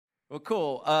Well,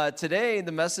 cool. Today,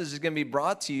 the message is going to be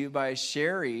brought to you by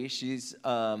Sherry.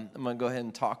 I'm going to go ahead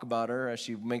and talk about her as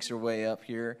she makes her way up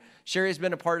here. Sherry's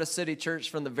been a part of City Church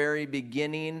from the very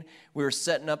beginning. We were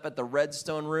setting up at the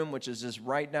Redstone Room, which is just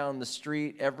right down the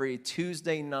street, every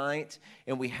Tuesday night,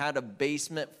 and we had a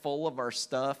basement full of our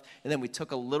stuff, and then we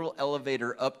took a little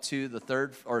elevator up to the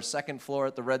third or second floor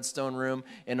at the Redstone Room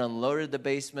and unloaded the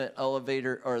basement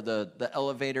elevator or the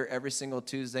elevator every single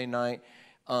Tuesday night.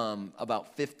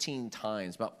 About 15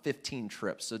 times, about 15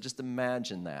 trips. So just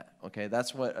imagine that, okay?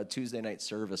 That's what a Tuesday night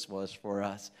service was for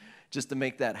us, just to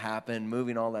make that happen,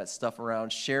 moving all that stuff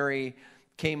around. Sherry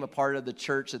came a part of the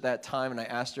church at that time, and I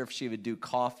asked her if she would do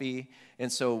coffee,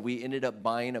 and so we ended up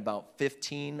buying about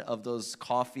 15 of those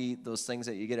coffee, those things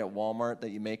that you get at Walmart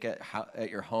that you make at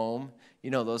your home. You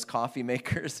know, those coffee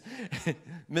makers,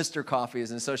 Mr.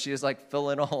 Coffees, and so she was like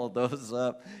filling all of those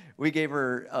up. We gave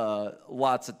her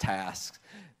lots of tasks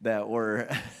that were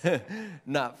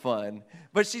not fun.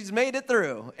 But she's made it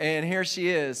through, and here she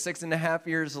is, 6.5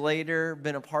 years later,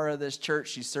 been a part of this church.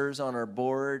 She serves on our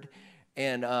board,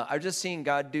 and I've just seen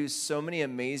God do so many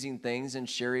amazing things in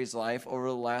Sherry's life over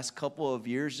the last couple of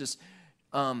years.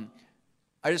 I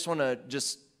just want to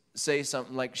just say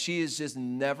something, like she has just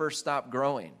never stopped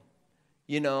growing.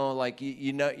 You know, like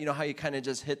you know how you kind of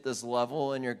just hit this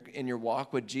level in your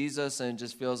walk with Jesus, and it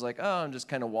just feels like, oh, I'm just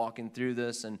kind of walking through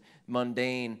this and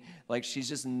mundane. Like she's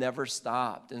just never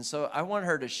stopped. And so I want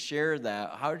her to share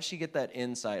that. How did she get that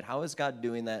insight? How is God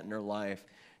doing that in her life?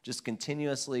 Just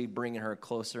continuously bringing her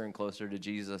closer and closer to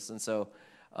Jesus. And so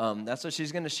that's what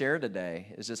she's going to share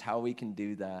today, is just how we can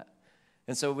do that.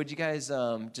 And so would you guys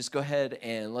just go ahead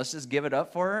and let's just give it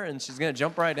up for her, and she's going to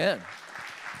jump right in.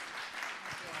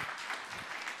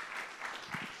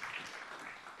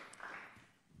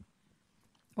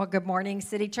 Well, good morning,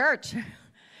 City Church.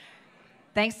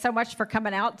 Thanks so much for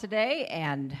coming out today,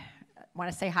 and I want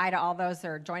to say hi to all those that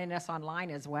are joining us online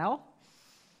as well.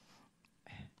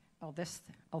 Oh, this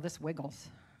wiggles.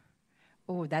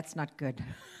 Oh, that's not good.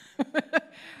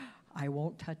 I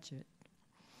won't touch it.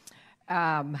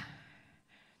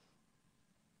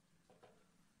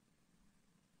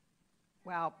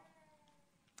 Well,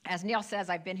 as Neil says,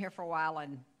 I've been here for a while,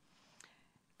 and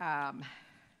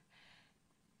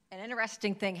an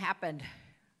interesting thing happened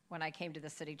when I came to the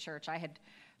City Church. I had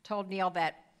told Neil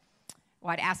that,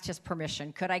 I'd asked his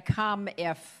permission. Could I come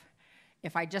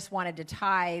if I just wanted to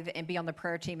tithe and be on the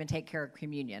prayer team and take care of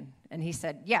communion? And he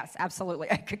said, yes,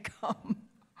 absolutely, I could come.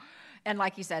 And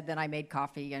like you said, then I made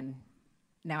coffee, and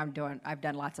now I've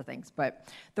done lots of things.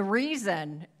 But the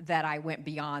reason that I went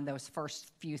beyond those first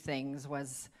few things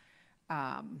was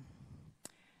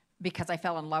because I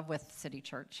fell in love with City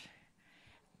Church.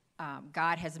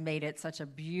 God has made it such a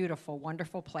beautiful,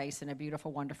 wonderful place and a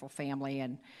beautiful, wonderful family.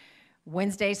 And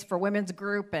Wednesdays for women's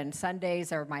group and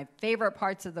Sundays are my favorite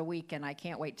parts of the week, and I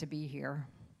can't wait to be here.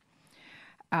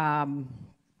 I'm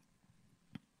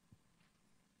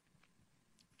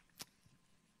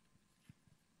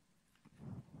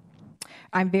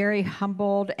very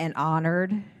humbled and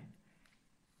honored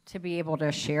to be able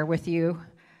to share with you.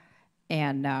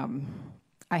 And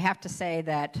I have to say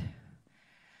that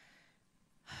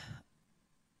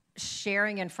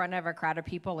sharing in front of a crowd of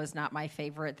people is not my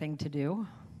favorite thing to do.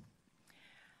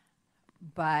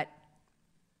 But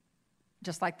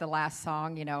just like the last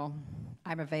song, you know,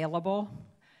 I'm available.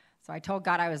 So I told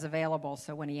God I was available,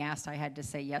 so when he asked, I had to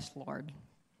say, yes, Lord.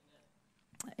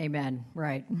 Amen,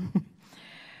 right.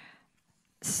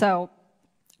 So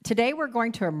today we're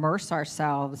going to immerse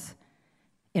ourselves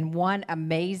in one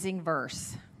amazing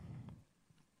verse.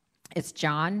 It's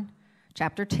John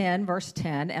chapter 10, verse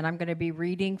 10, and I'm going to be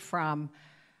reading from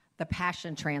the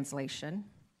Passion Translation.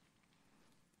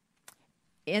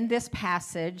 In this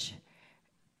passage,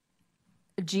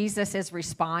 Jesus is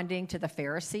responding to the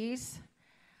Pharisees,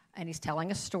 and he's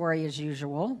telling a story as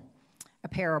usual, a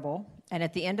parable. And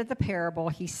at the end of the parable,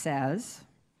 he says,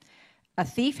 a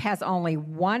thief has only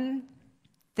one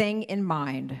thing in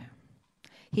mind.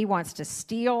 He wants to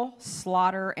steal,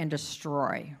 slaughter, and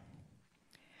destroy.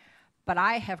 But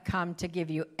I have come to give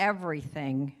you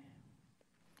everything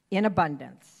in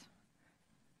abundance,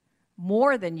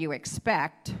 more than you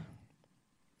expect,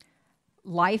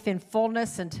 life in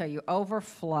fullness until you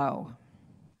overflow.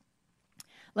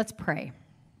 Let's pray.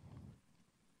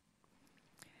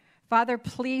 Father,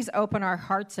 please open our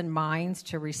hearts and minds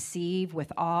to receive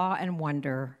with awe and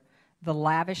wonder the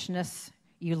lavishness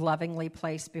you lovingly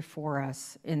place before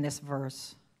us in this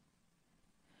verse.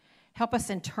 Help us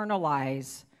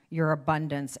internalize your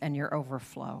abundance and your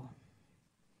overflow.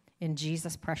 In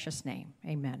Jesus' precious name,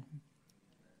 amen.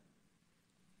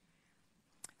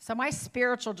 So my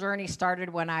spiritual journey started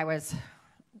when I was,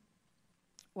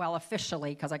 well,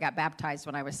 officially, because I got baptized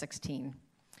when I was 16.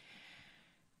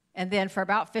 And then for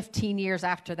about 15 years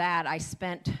after that, I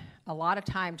spent a lot of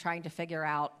time trying to figure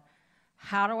out,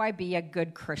 how do I be a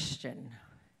good Christian?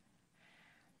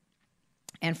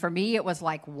 And for me, it was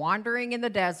like wandering in the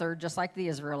desert, just like the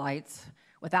Israelites,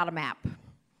 without a map.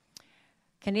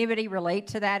 Can anybody relate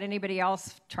to that? Anybody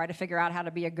else try to figure out how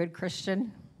to be a good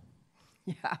Christian?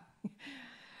 Yeah.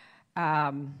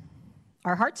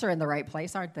 Our hearts are in the right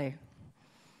place, aren't they?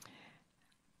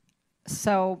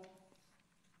 So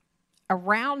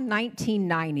around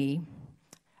 1990,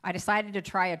 I decided to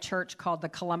try a church called the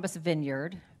Columbus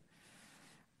Vineyard,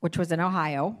 which was in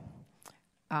Ohio.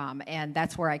 And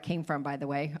that's where I came from, by the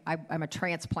way. I'm a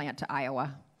transplant to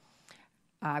Iowa.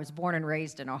 I was born and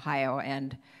raised in Ohio,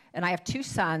 and I have 2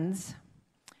 sons,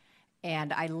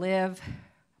 and I live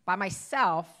by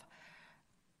myself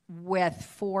with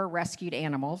 4 rescued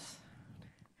animals.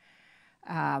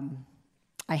 I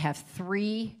have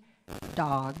 3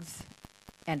 dogs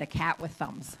and a cat with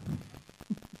thumbs.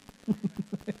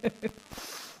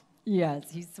 Yes,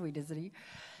 he's sweet, isn't he?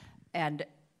 And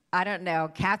I don't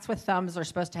know, cats with thumbs are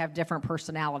supposed to have different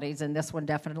personalities, and this one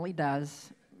definitely does.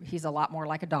 He's a lot more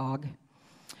like a dog,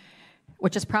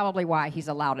 which is probably why he's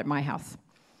allowed at my house.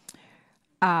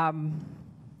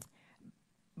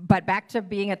 But back to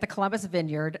being at the Columbus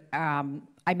Vineyard,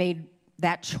 I made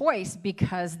that choice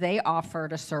because they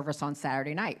offered a service on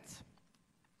Saturday nights.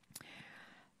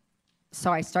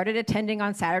 So I started attending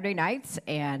on Saturday nights,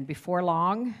 and before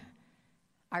long,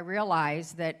 I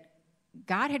realized that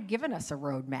God had given us a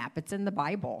roadmap. It's in the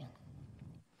Bible.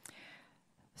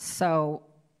 So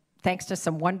thanks to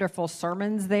some wonderful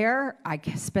sermons there, I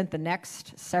spent the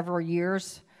next several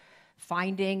years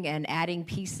finding and adding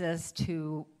pieces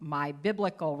to my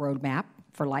biblical roadmap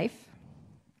for life.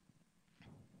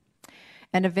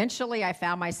 And eventually I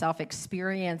found myself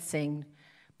experiencing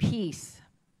peace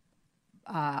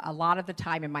a lot of the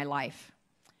time in my life.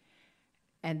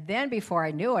 And then before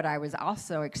I knew it, I was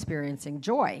also experiencing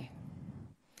joy.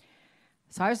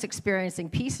 So I was experiencing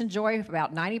peace and joy for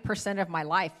about 90% of my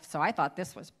life, so I thought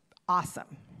this was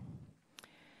awesome.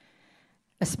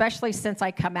 Especially since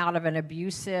I come out of an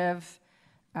abusive,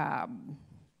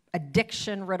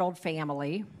 addiction-riddled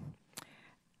family.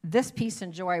 This peace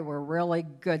and joy were really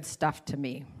good stuff to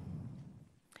me.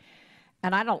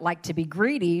 And I don't like to be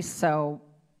greedy, so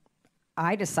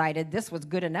I decided this was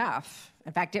good enough.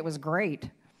 In fact, it was great.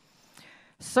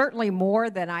 Certainly more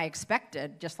than I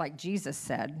expected, just like Jesus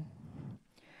said.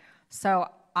 So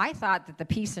I thought that the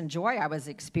peace and joy I was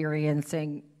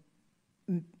experiencing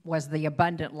was the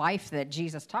abundant life that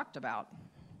Jesus talked about.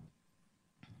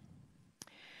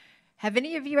 Have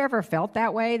any of you ever felt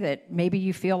that way, that maybe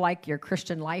you feel like your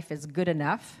Christian life is good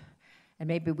enough and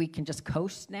maybe we can just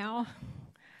coast now?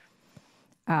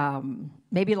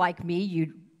 Maybe like me,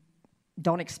 you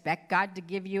don't expect God to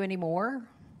give you any more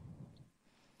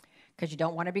because you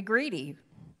don't want to be greedy.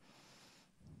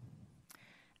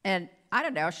 And I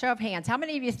don't know, show of hands, how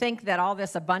many of you think that all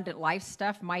this abundant life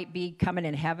stuff might be coming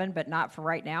in heaven, but not for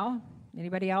right now?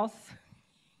 Anybody else?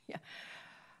 Yeah.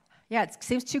 Yeah, it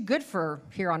seems too good for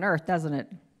here on earth, doesn't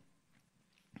it?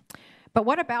 But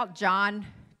what about John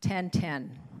 10:10?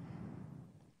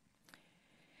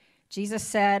 Jesus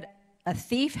said, "A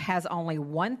thief has only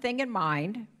one thing in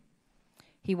mind.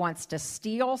 He wants to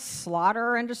steal,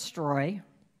 slaughter, and destroy.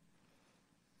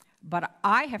 But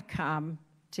I have come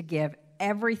to give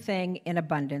everything in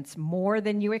abundance, more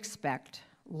than you expect,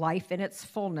 life in its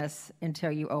fullness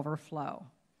until you overflow."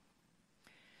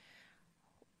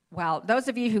 Well, those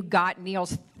of you who got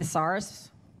Neil's thesaurus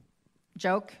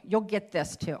joke, you'll get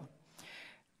this too.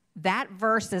 That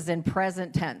verse is in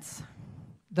present tense.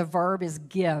 The verb is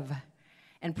give,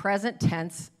 and present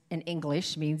tense in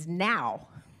English means now.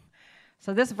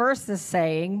 So this verse is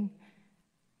saying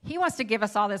he wants to give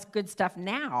us all this good stuff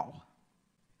now.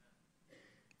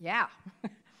 Yeah.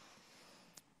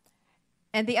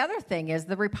 And the other thing is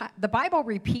the Bible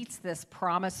repeats this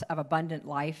promise of abundant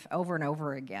life over and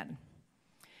over again.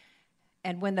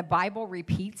 And when the Bible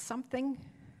repeats something,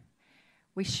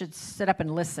 we should sit up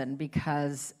and listen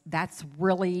because that's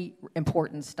really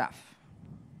important stuff.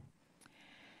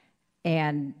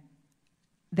 And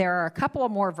there are a couple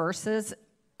of more verses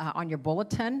on your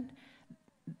bulletin,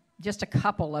 just a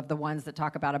couple of the ones that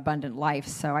talk about abundant life.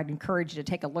 So I'd encourage you to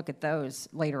take a look at those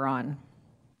later on.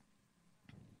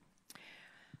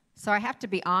 So I have to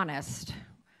be honest,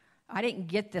 I didn't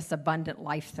get this abundant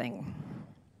life thing.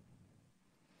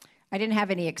 I didn't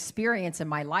have any experience in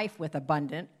my life with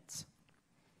abundance.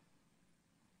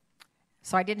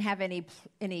 So I didn't have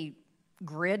any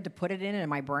grid to put it in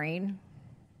my brain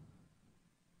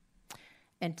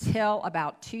until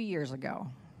about 2 years ago.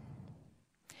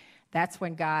 That's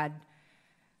when God,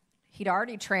 he'd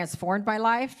already transformed my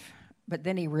life, but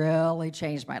then he really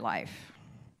changed my life.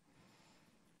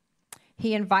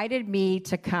 He invited me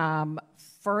to come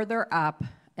further up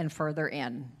and further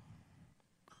in.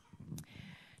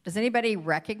 Does anybody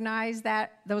recognize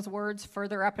those words,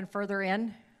 further up and further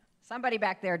in? Somebody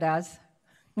back there does.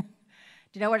 Do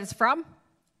you know what it's from?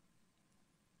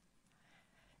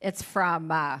 It's from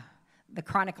the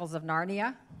Chronicles of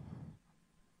Narnia.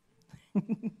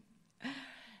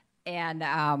 And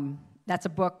that's a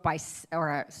book or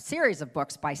a series of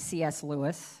books by C.S.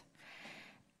 Lewis.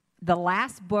 The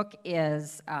last book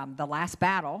is The Last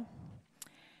Battle.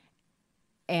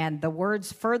 And the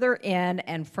words further in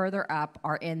and further up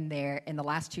are in there in the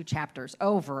last 2 chapters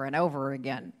over and over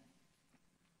again.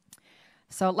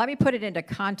 So let me put it into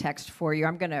context for you.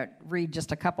 I'm going to read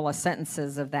just a couple of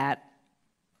sentences of that.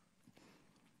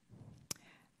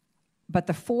 But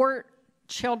the 4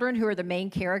 children who are the main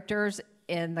characters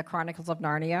in the Chronicles of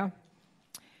Narnia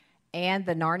and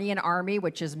the Narnian army,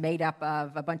 which is made up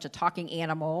of a bunch of talking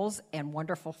animals and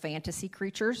wonderful fantasy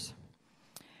creatures,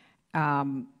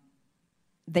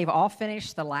 they've all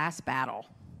finished the last battle.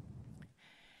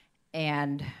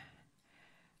 And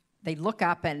they look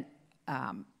up and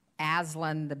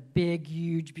Aslan, the big,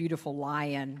 huge, beautiful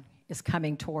lion, is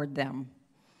coming toward them.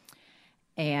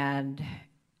 And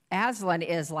Aslan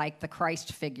is like the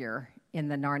Christ figure in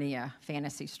the Narnia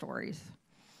fantasy stories.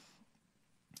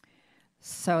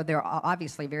 So they're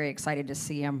obviously very excited to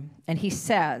see him. And he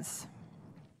says,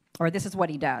 or this is what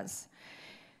he does.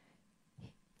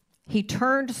 He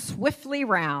turned swiftly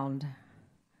round,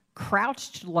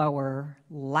 crouched lower,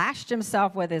 lashed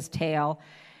himself with his tail,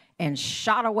 and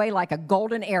shot away like a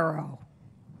golden arrow.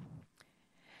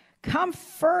 Come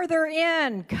further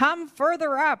in, come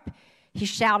further up, he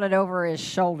shouted over his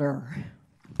shoulder.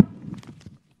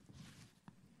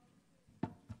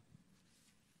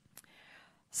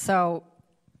 So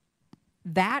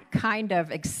that kind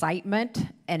of excitement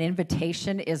and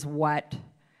invitation is what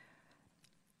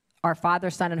our Father,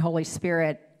 Son, and Holy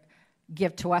Spirit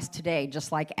give to us today,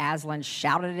 just like Aslan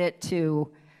shouted it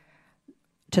to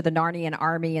the Narnian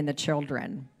army and the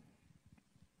children.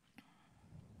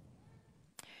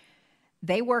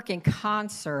 They work in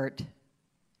concert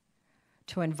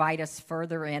to invite us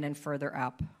further in and further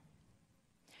up.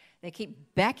 They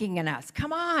keep beckoning us,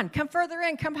 come on, come further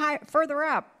in, further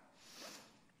up.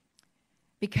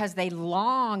 Because they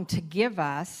long to give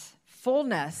us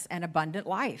fullness and abundant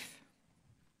life.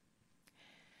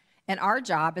 And our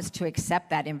job is to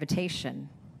accept that invitation.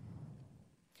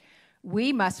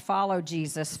 We must follow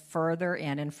Jesus further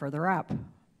in and further up.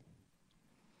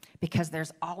 Because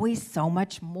there's always so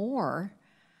much more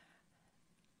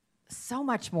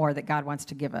that God wants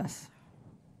to give us.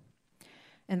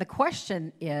 And the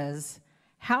question is,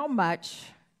 how much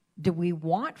do we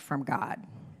want from God?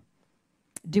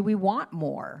 Do we want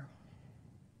more?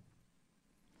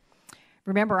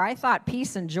 Remember, I thought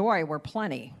peace and joy were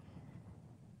plenty.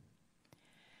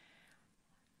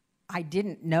 I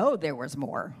didn't know there was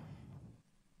more.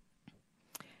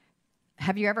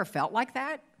 Have you ever felt like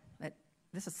that? That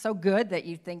this is so good that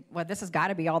you think, well, this has got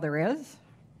to be all there is?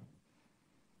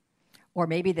 Or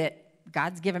maybe that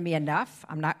God's given me enough,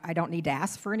 I don't need to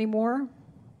ask for any more?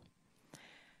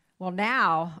 Well,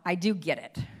 now I do get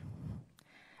it.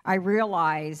 I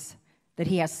realize that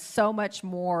he has so much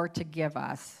more to give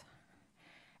us.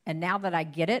 And now that I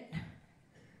get it,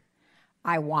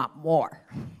 I want more.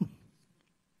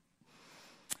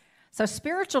 So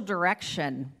spiritual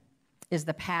direction is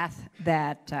the path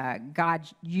that God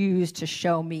used to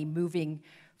show me moving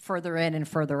further in and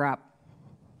further up.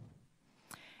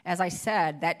 As I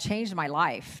said, that changed my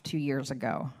life 2 years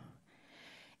ago.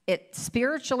 It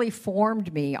spiritually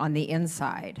formed me on the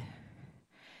inside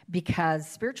because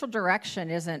spiritual direction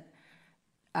isn't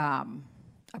a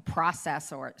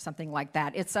process or something like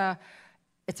that. It's a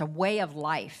way of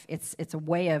life. It's a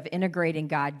way of integrating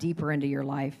God deeper into your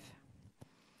life.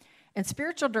 And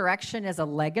spiritual direction is a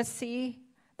legacy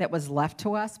that was left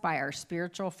to us by our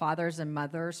spiritual fathers and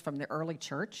mothers from the early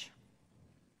church.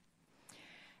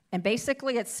 And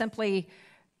basically, it's simply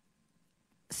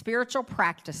spiritual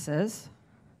practices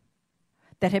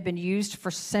that have been used for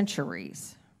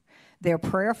centuries. They're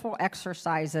prayerful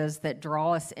exercises that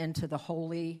draw us into the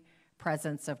holy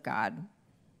presence of God.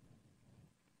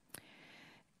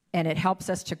 And it helps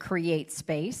us to create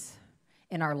space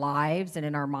in our lives and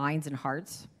in our minds and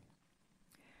hearts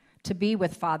to be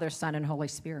with Father, Son, and Holy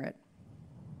Spirit.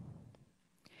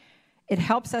 It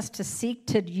helps us to seek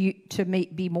to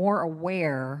be more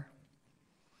aware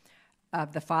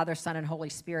of the Father, Son, and Holy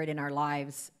Spirit in our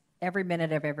lives every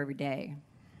minute of every day.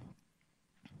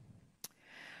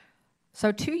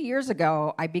 So 2 years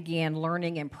ago, I began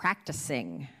learning and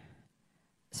practicing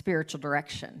spiritual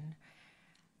direction.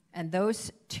 And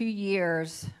those 2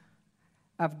 years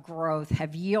of growth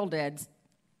have yielded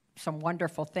some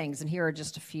wonderful things, and here are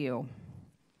just a few.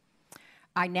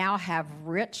 I now have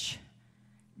rich,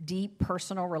 deep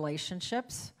personal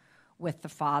relationships with the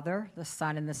Father, the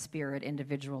Son, and the Spirit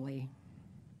individually.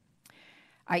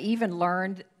 I even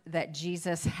learned that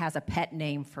Jesus has a pet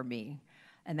name for me,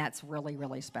 and that's really,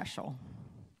 really special.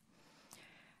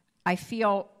 I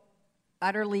feel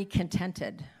utterly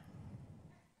contented.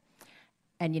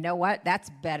 And you know what? That's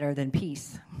better than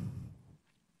peace.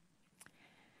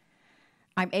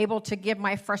 I'm able to give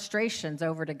my frustrations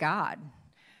over to God.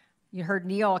 You heard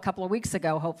Neil a couple of weeks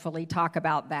ago, hopefully, talk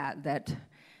about that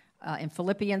in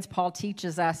Philippians, Paul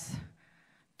teaches us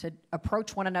to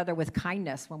approach one another with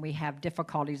kindness when we have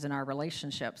difficulties in our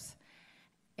relationships.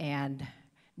 And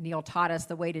Neil taught us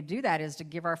the way to do that is to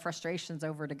give our frustrations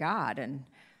over to God. And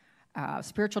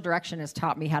spiritual direction has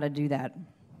taught me how to do that.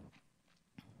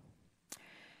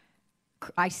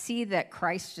 I see that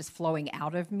Christ is flowing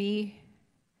out of me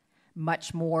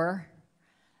much more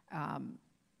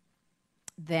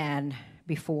than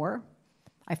before.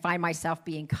 I find myself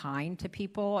being kind to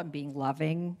people and being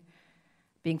loving,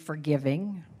 being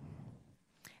forgiving,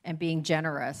 and being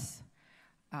generous.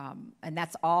 And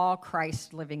that's all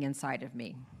Christ living inside of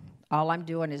me. All I'm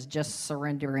doing is just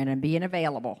surrendering and being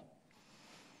available.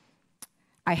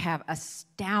 I have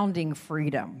astounding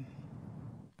freedom.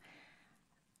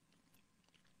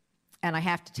 And I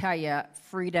have to tell you,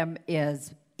 freedom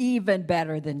is even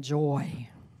better than joy.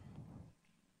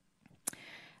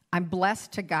 I'm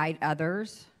blessed to guide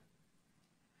others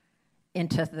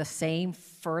into the same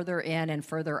further in and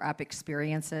further up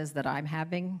experiences that I'm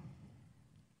having.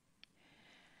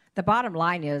 The bottom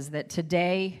line is that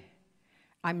today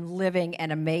I'm living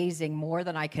an amazing, more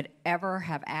than I could ever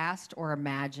have asked or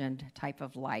imagined type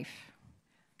of life.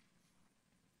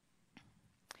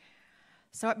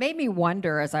 So it made me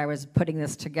wonder as I was putting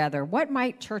this together, what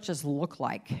might churches look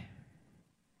like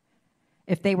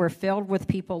if they were filled with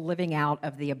people living out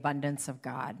of the abundance of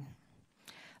God,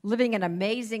 living an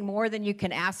amazing, more than you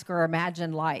can ask or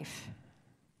imagine life?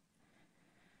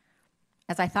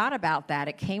 As I thought about that,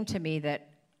 it came to me that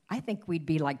I think we'd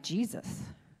be like Jesus,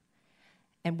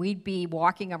 and we'd be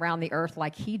walking around the earth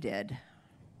like he did.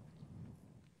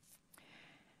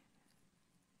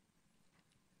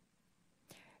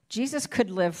 Jesus could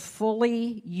live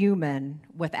fully human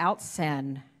without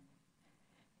sin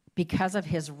because of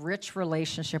his rich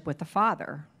relationship with the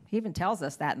Father. He even tells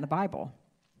us that in the Bible.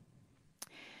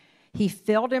 He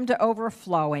filled him to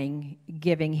overflowing,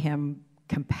 giving him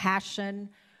compassion,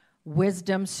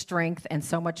 wisdom, strength, and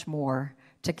so much more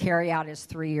to carry out his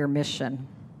 3-year mission.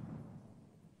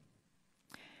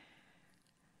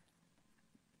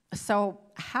 So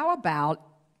how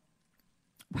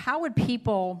would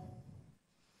people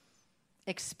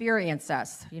experience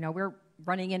us? You know, we're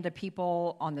running into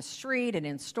people on the street and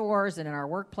in stores and in our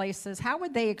workplaces. How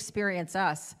would they experience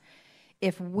us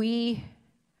if we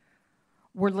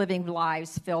were living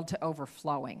lives filled to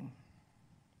overflowing?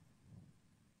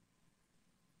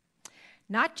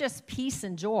 Not just peace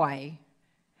and joy,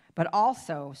 but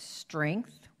also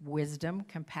strength, wisdom,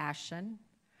 compassion,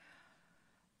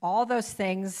 all those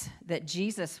things that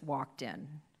Jesus walked in,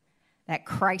 that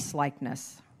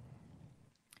Christ-likeness.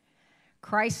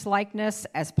 Christ-likeness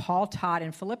as Paul taught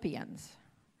in Philippians,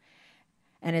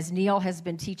 and as Neil has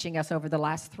been teaching us over the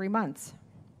last 3 months.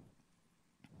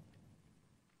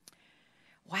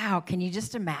 Wow, can you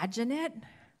just imagine it?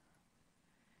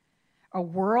 A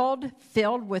world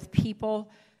filled with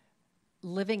people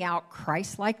living out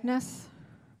Christ-likeness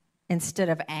instead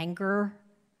of anger,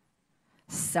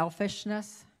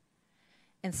 selfishness,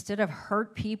 instead of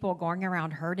hurt people going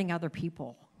around hurting other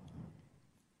people.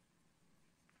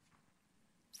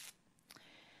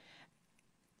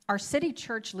 Our city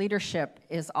church leadership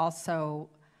is also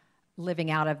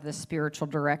living out of the spiritual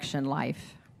direction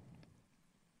life.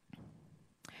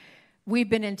 We've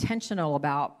been intentional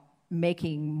about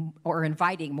making or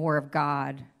inviting more of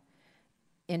God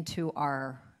into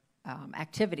our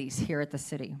activities here at the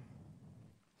city.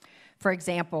 For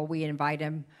example, we invite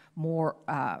him more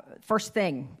first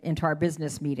thing into our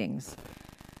business meetings.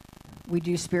 We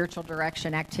do spiritual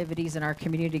direction activities in our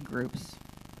community groups.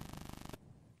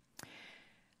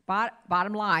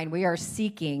 Bottom line, we are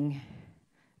seeking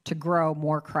to grow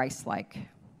more Christ-like.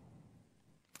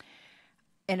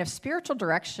 And if spiritual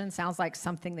direction sounds like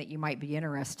something that you might be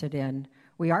interested in,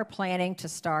 we are planning to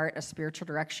start a spiritual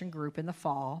direction group in the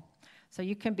fall. So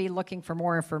you can be looking for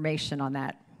more information on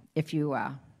that if you're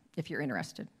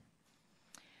interested.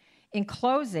 In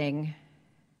closing,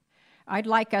 I'd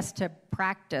like us to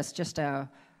practice just a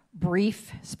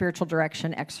brief spiritual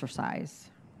direction exercise.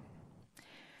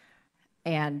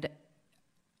 And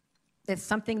it's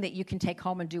something that you can take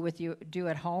home and do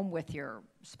at home with your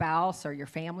spouse or your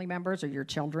family members or your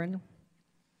children.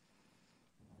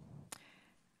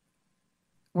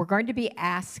 We're going to be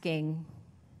asking,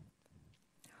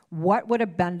 what would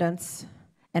abundance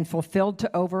and fulfilled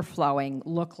to overflowing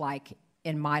look like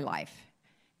in my life,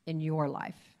 in your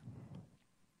life?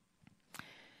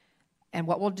 And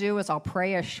what we'll do is I'll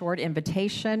pray a short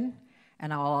invitation,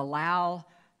 and I'll allow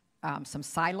some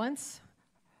silence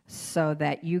so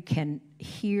that you can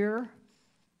hear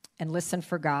and listen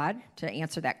for God to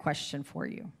answer that question for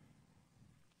you.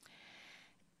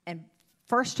 And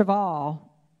first of all,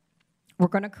 we're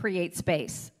going to create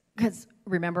space, because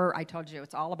remember, I told you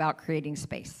it's all about creating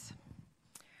space.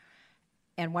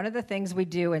 And one of the things we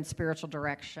do in spiritual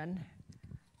direction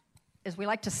is we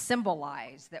like to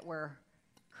symbolize that we're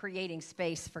creating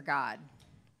space for God.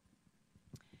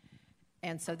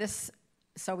 And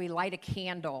so we light a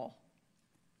candle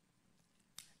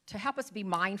to help us be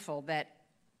mindful that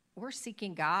we're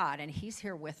seeking God and He's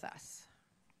here with us.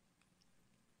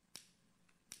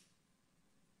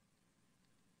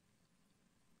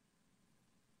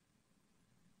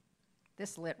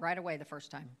 This lit right away the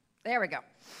first time. There we go.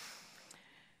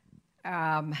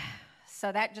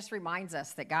 So that just reminds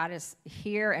us that God is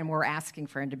here and we're asking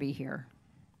for Him to be here.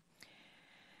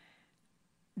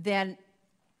 Then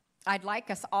I'd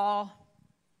like us all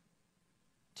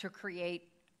to create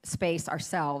space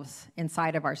ourselves,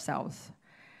 inside of ourselves.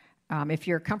 If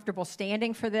you're comfortable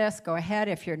standing for this, go ahead.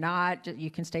 If you're not,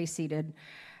 you can stay seated.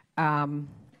 But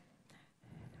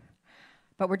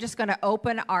we're just going to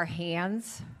open our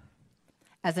hands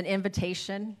as an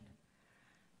invitation,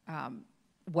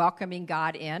 welcoming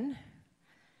God in,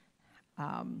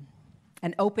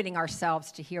 and opening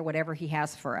ourselves to hear whatever He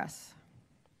has for us.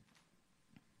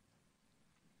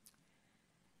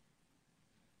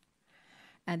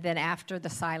 And then after the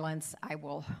silence, I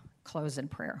will close in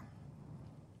prayer.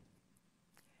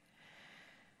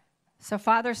 So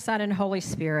Father, Son, and Holy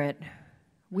Spirit,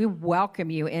 we welcome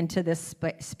you into this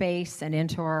space and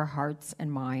into our hearts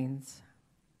and minds.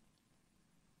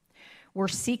 We're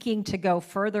seeking to go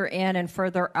further in and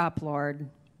further up, Lord.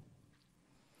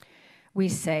 We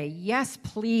say, yes,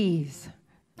 please,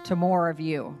 to more of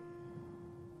you.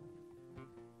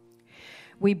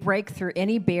 We break through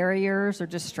any barriers or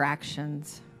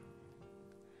distractions.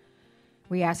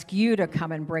 We ask you to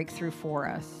come and break through for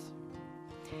us.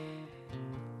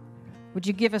 Would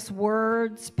you give us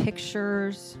words,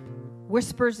 pictures,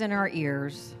 whispers in our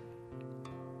ears?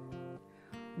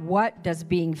 What does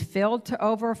being filled to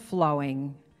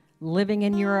overflowing, living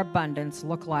in your abundance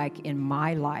look like in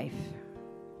my life?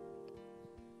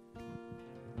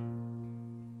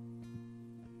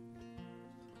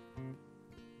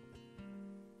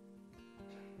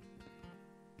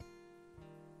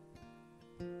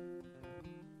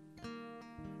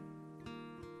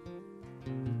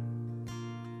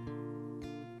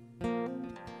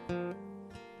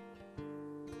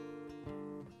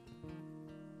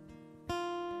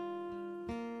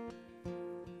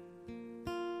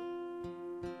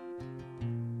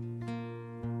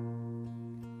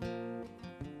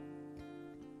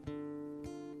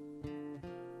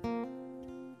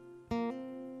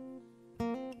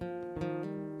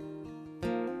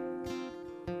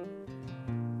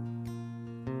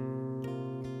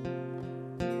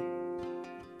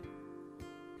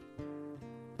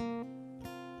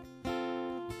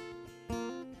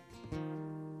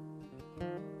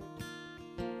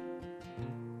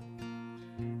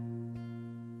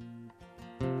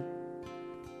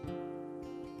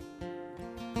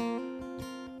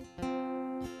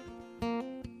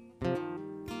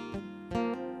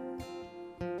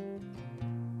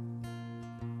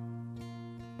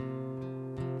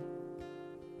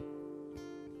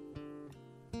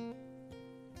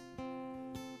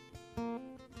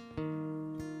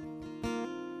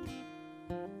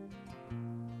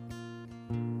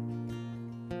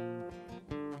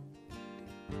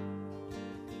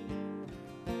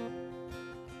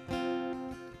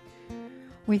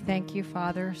 We thank you,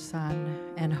 Father,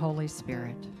 Son, and Holy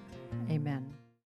Spirit. Amen.